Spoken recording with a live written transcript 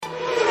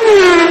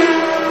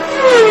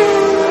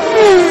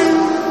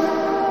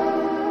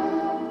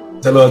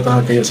Saludos a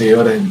todos aquellos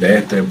seguidores de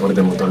este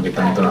deporte motor que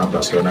tanto nos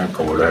apasiona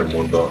como lo es el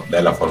mundo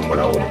de la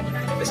Fórmula 1.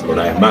 Les saludo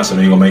una vez más, soy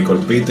amigo Michael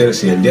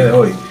Peters y el día de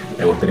hoy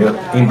me gustaría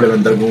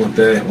implementar con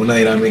ustedes una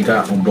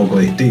dinámica un poco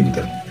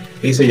distinta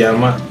y se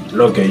llama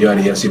lo que yo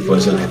haría si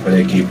fuese el jefe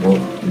de equipo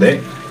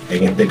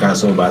en este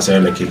caso va a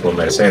ser el equipo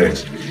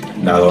Mercedes,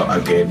 dado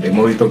a que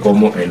hemos visto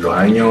cómo en los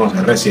años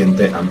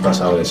recientes han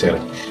pasado de ser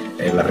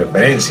la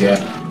referencia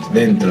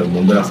dentro del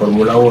mundo de la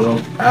Fórmula 1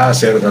 a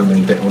ser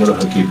realmente uno de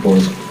los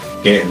equipos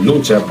que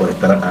lucha por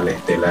estar a la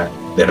estela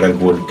de Red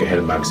Bull, que es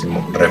el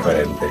máximo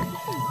referente.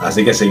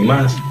 Así que sin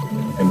más,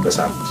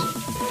 empezamos.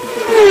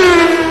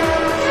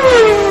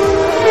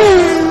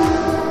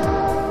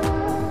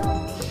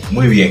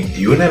 Muy bien,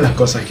 y una de las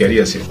cosas que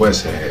haría si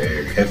fuese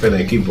jefe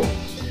de equipo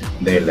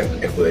de la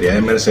escudería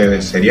de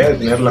Mercedes sería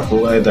detener la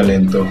fuga de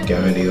talento que ha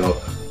venido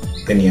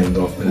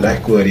teniendo la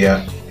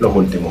escudería los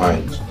últimos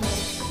años.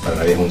 Para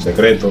nadie es un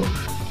secreto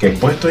que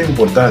puestos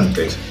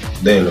importantes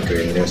de lo que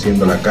vendría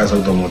siendo la casa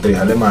automotriz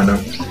alemana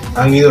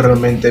han ido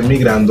realmente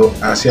migrando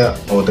hacia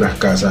otras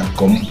casas,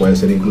 como puede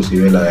ser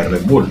inclusive la de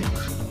Red Bull,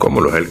 como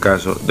lo es el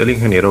caso del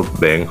ingeniero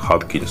Ben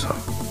Hodgkinson,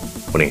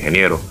 un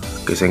ingeniero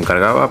que se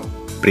encargaba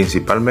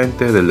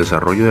principalmente del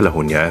desarrollo de las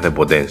unidades de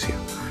potencia.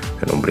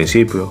 En un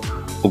principio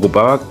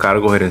ocupaba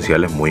cargos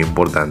gerenciales muy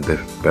importantes,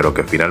 pero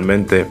que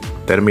finalmente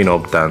terminó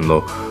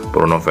optando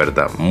por una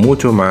oferta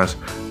mucho más,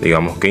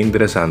 digamos que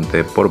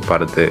interesante por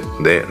parte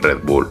de Red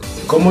Bull.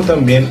 Como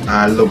también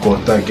a Aldo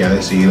Costa, que ha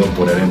decidido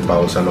poner en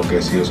pausa lo que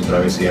ha sido su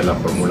travesía en la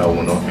Fórmula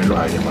 1 en los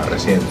años más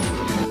recientes.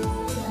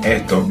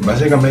 Esto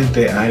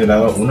básicamente ha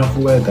generado una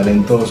fuga de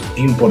talentos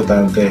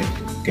importante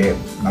que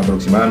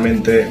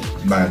aproximadamente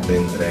va de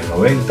entre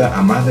 90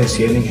 a más de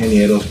 100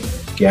 ingenieros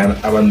que han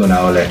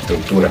abandonado la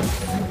estructura,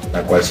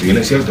 la cual, si bien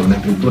es cierto, es una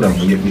estructura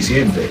muy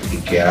eficiente y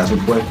que ha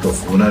supuesto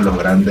uno de los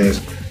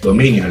grandes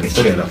dominios en la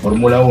historia de la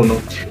Fórmula 1,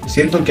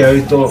 siento que ha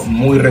visto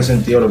muy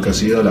resentido lo que ha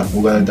sido la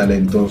fuga de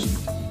talentos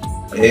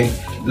en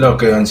lo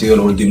que han sido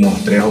los últimos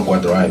 3 o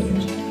 4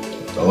 años.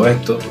 Todo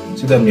esto,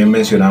 si también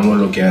mencionamos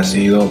lo que ha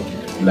sido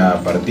la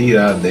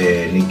partida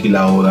de Niki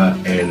Lauda,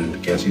 el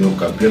que ha sido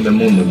campeón del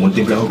mundo en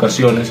múltiples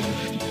ocasiones,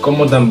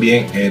 como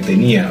también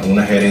tenía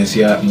una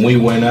gerencia muy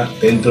buena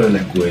dentro de la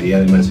escudería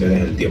de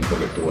Mercedes el tiempo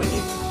que estuvo allí.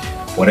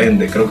 Por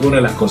ende, creo que una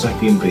de las cosas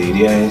que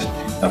impediría es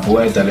la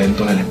fuga de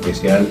talentos, en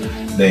especial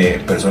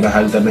de personas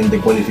altamente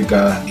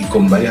cualificadas y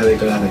con varias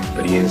décadas de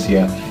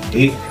experiencia,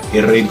 y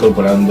ir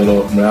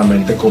reincorporándolo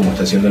nuevamente, como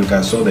está siendo el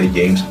caso de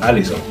James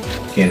Allison,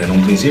 quien en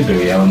un principio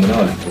había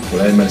abandonado la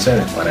estructura de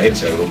Mercedes para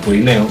irse al grupo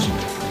Ineos,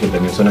 que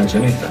también son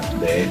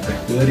accionistas de esta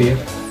escudería,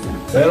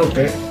 pero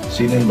que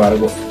sin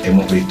embargo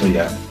hemos visto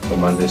ya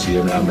cómo han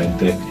decidido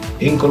nuevamente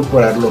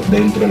incorporarlo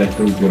dentro de la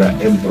estructura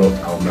en pro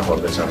a un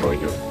mejor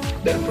desarrollo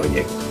del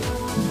proyecto.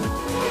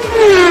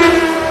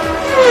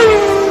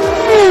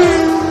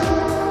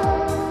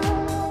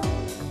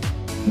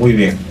 Muy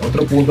bien,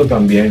 otro punto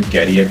también que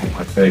haría como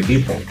jefe de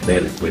equipo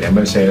de la escudería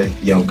Mercedes,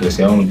 y aunque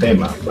sea un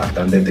tema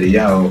bastante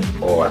trillado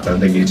o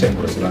bastante cliché,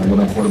 por decirlo de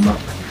alguna forma,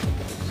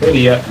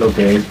 sería lo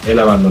que es el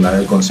abandonar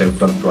el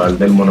concepto actual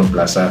del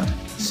monoplaza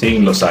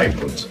sin los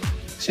iPods.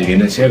 Si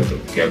bien es cierto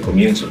que al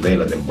comienzo de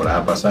la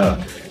temporada pasada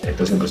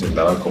esto se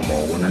presentaba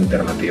como una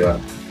alternativa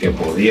que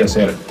podía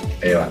ser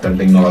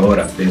bastante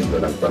innovadora dentro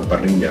de la actual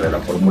parrilla de la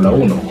Fórmula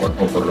 1,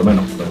 o por lo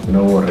menos con un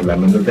nuevo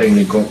reglamento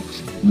técnico,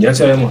 ya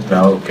se ha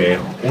demostrado que es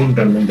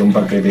realmente un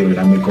paquete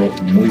aerodinámico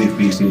muy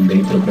difícil de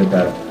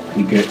interpretar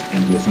y que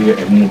inclusive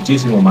es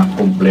muchísimo más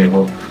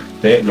complejo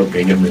de lo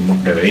que ellos mismos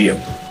preveían.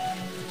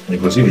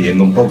 Inclusive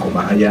yendo un poco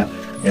más allá,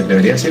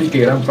 debería ser que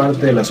gran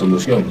parte de la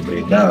solución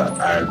brindada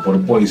al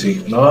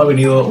porpoising no ha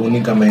venido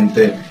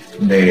únicamente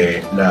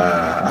de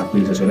las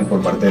actualizaciones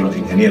por parte de los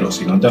ingenieros,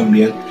 sino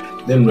también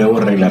del nuevo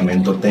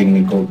reglamento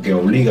técnico que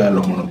obliga a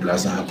los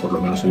monoplazas a por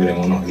lo menos subir en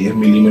unos 10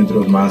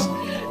 milímetros más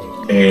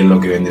lo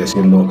que vendría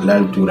siendo la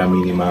altura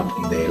mínima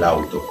del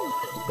auto.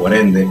 Por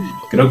ende,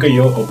 creo que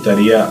yo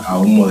optaría a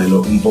un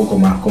modelo un poco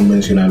más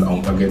convencional, a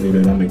un paquete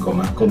aerodinámico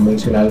más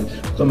convencional,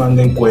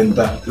 tomando en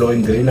cuenta lo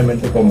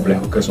increíblemente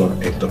complejos que son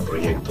estos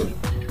proyectos,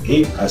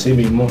 y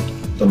asimismo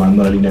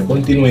tomando la línea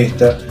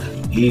continuista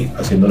y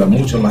haciéndola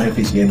mucho más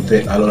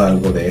eficiente a lo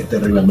largo de este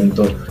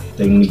reglamento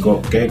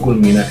técnico que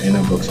culmina en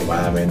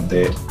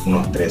aproximadamente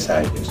unos 3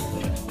 años.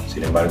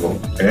 Sin embargo,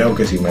 creo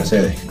que si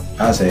Mercedes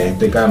hace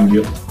este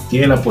cambio,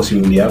 tiene la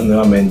posibilidad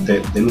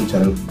nuevamente de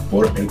luchar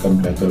por el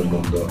campeonato del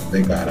mundo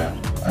de cara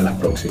a las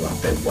próximas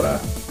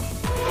temporadas.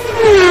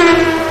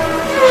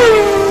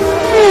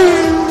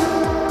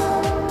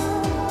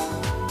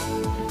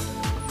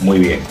 Muy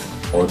bien,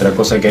 otra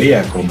cosa que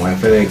haría como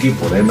jefe de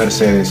equipo de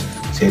Mercedes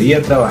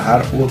sería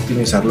trabajar o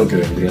optimizar lo que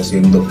vendría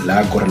siendo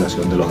la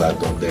correlación de los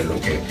datos de lo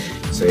que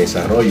se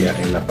desarrolla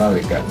en la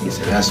fábrica, y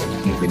se hacen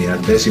infinidad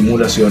de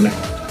simulaciones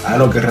a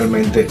lo que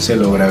realmente se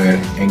logra ver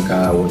en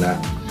cada una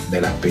de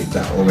las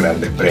pistas o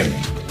grandes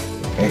premios.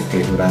 Es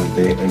que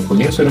durante el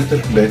comienzo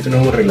de este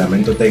nuevo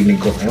reglamento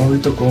técnico hemos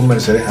visto cómo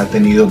Mercedes ha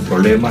tenido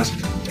problemas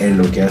en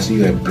lo que ha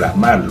sido en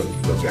plasmarlo,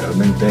 lo que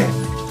realmente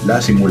es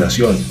la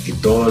simulación y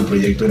todo el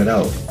proyecto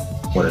generado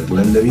por el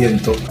túnel de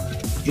viento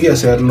y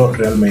hacerlo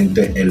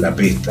realmente en la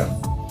pista.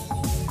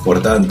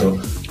 Por tanto,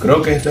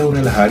 creo que esta es una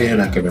de las áreas en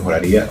las que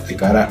mejoraría de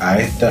cara a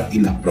esta y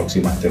las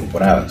próximas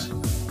temporadas.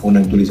 Una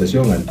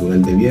actualización al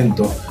túnel de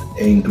viento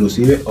e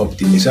inclusive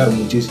optimizar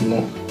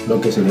muchísimo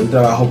lo que sería el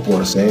trabajo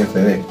por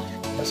CFD.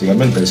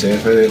 Básicamente el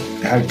CFD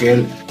es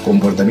aquel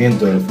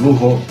comportamiento del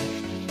flujo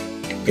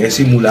que es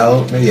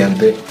simulado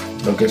mediante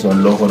lo que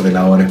son los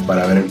ordenadores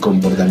para ver el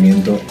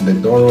comportamiento de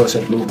todo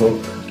ese flujo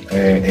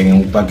en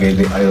un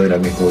paquete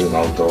aerodinámico de un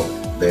auto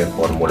de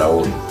Fórmula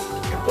 1.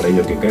 Es por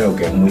ello que creo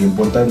que es muy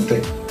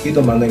importante, y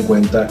tomando en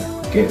cuenta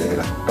que desde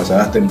las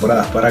pasadas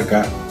temporadas para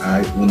acá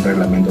hay un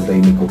reglamento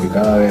técnico que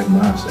cada vez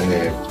más,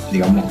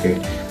 digamos que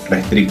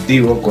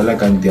restrictivo con la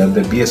cantidad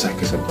de piezas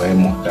que se pueden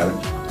mostrar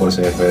por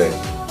CFD.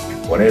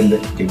 Por ende,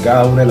 que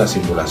cada una de las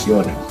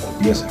simulaciones o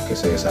piezas que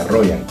se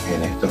desarrollan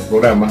en estos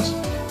programas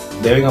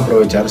deben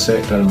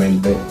aprovecharse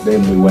realmente de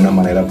muy buena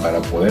manera para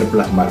poder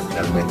plasmar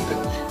finalmente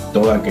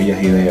todas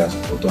aquellas ideas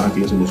o todas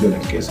aquellas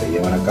soluciones que se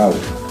llevan a cabo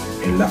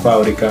en la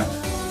fábrica,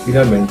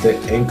 finalmente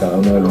en cada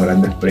uno de los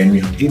grandes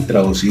premios, y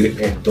traducir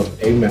estos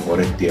en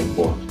mejores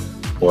tiempos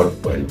por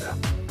vuelta.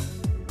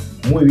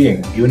 Muy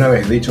bien, y una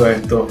vez dicho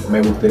esto,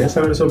 me gustaría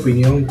saber su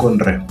opinión con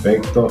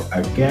respecto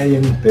a qué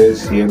hayan ustedes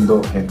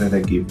siendo jefes de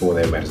equipo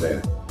de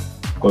Mercedes.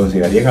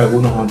 ¿Considerarían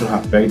algunos otros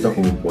aspectos,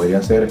 como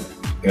podría ser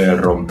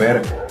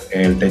romper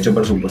el techo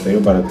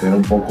presupuestario para tener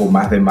un poco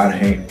más de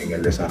margen en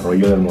el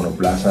desarrollo del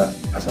monoplaza,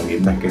 a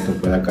sabiendas que esto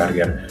pueda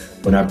cargar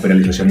una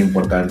penalización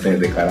importante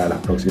de cara a las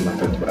próximas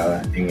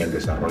temporadas en el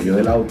desarrollo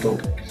del auto?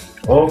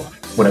 ¿O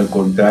por el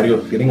contrario,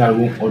 tienen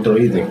algún otro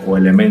ítem o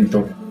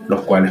elemento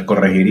los cuales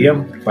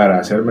corregirían para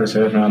hacer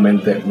Mercedes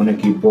nuevamente un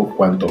equipo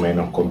cuanto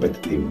menos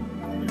competitivo?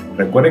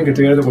 Recuerden que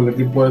estoy abierto a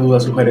cualquier tipo de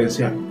dudas,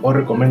 sugerencias o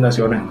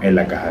recomendaciones en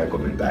la caja de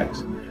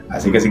comentarios.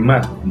 Así que sin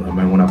más, nos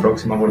vemos en una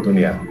próxima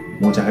oportunidad.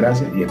 Muchas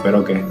gracias y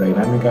espero que esta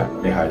dinámica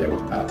les haya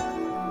gustado.